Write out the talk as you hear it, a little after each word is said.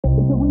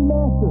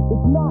Master,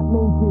 it's not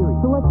main theory.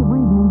 Selective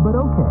reasoning, but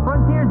okay.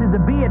 Frontiers is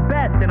a B at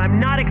best, and I'm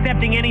not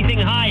accepting anything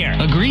higher.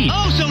 Agreed.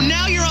 Oh, so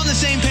now you're on the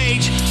same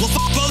page? Well,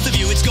 both of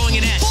you, it's going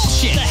in S.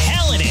 Bullshit. The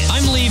hell it is.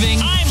 I'm leaving.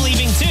 I'm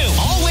leaving too.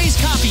 Always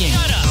copying.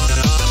 Shut up.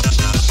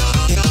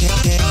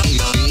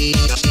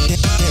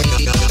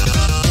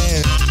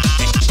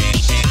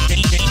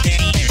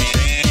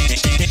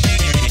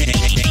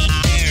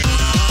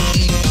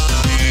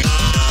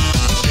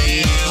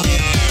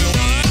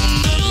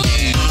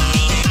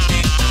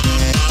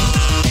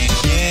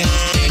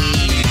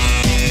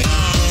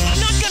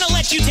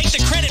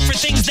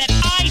 Things that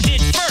I did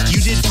first.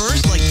 You did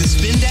first, like the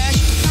spin dash?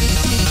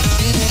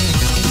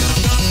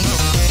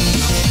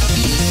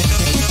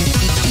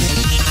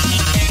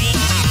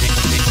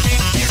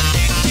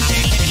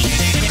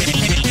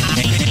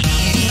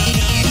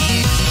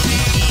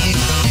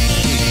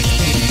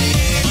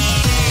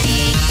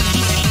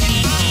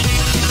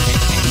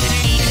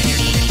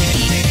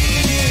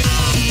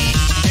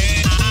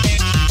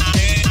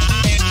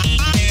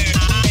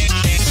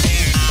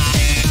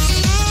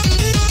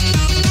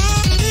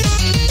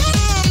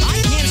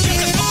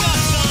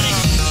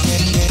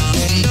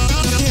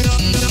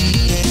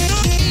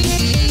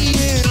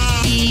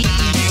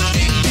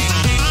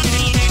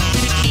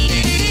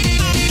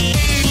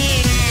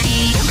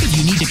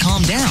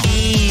 Calm down.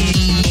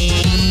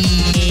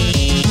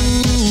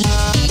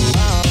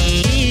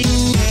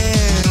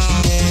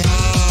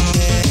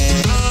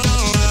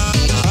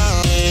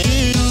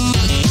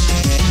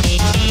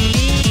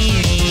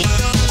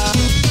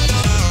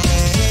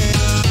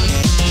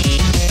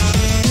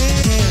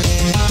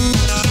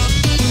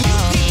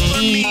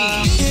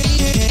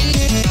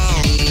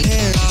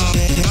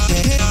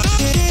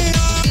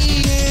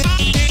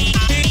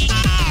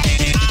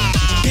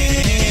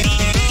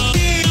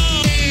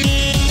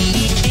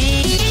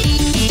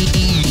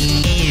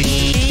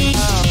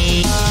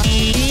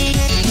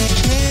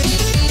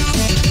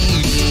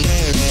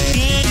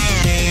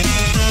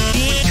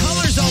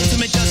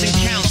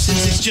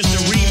 Just a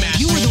rematch.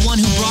 You were the one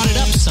who brought it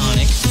up,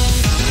 Sonic.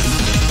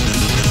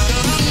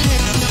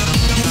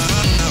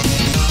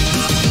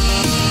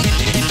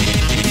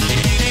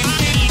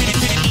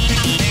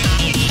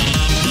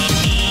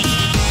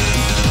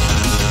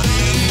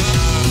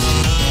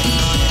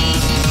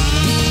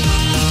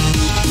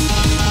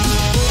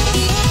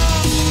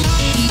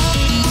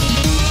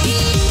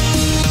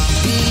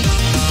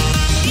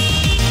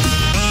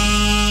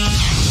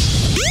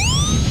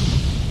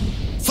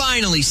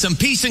 Finally, some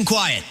peace and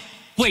quiet.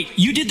 Wait,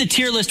 you did the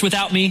tier list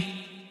without me?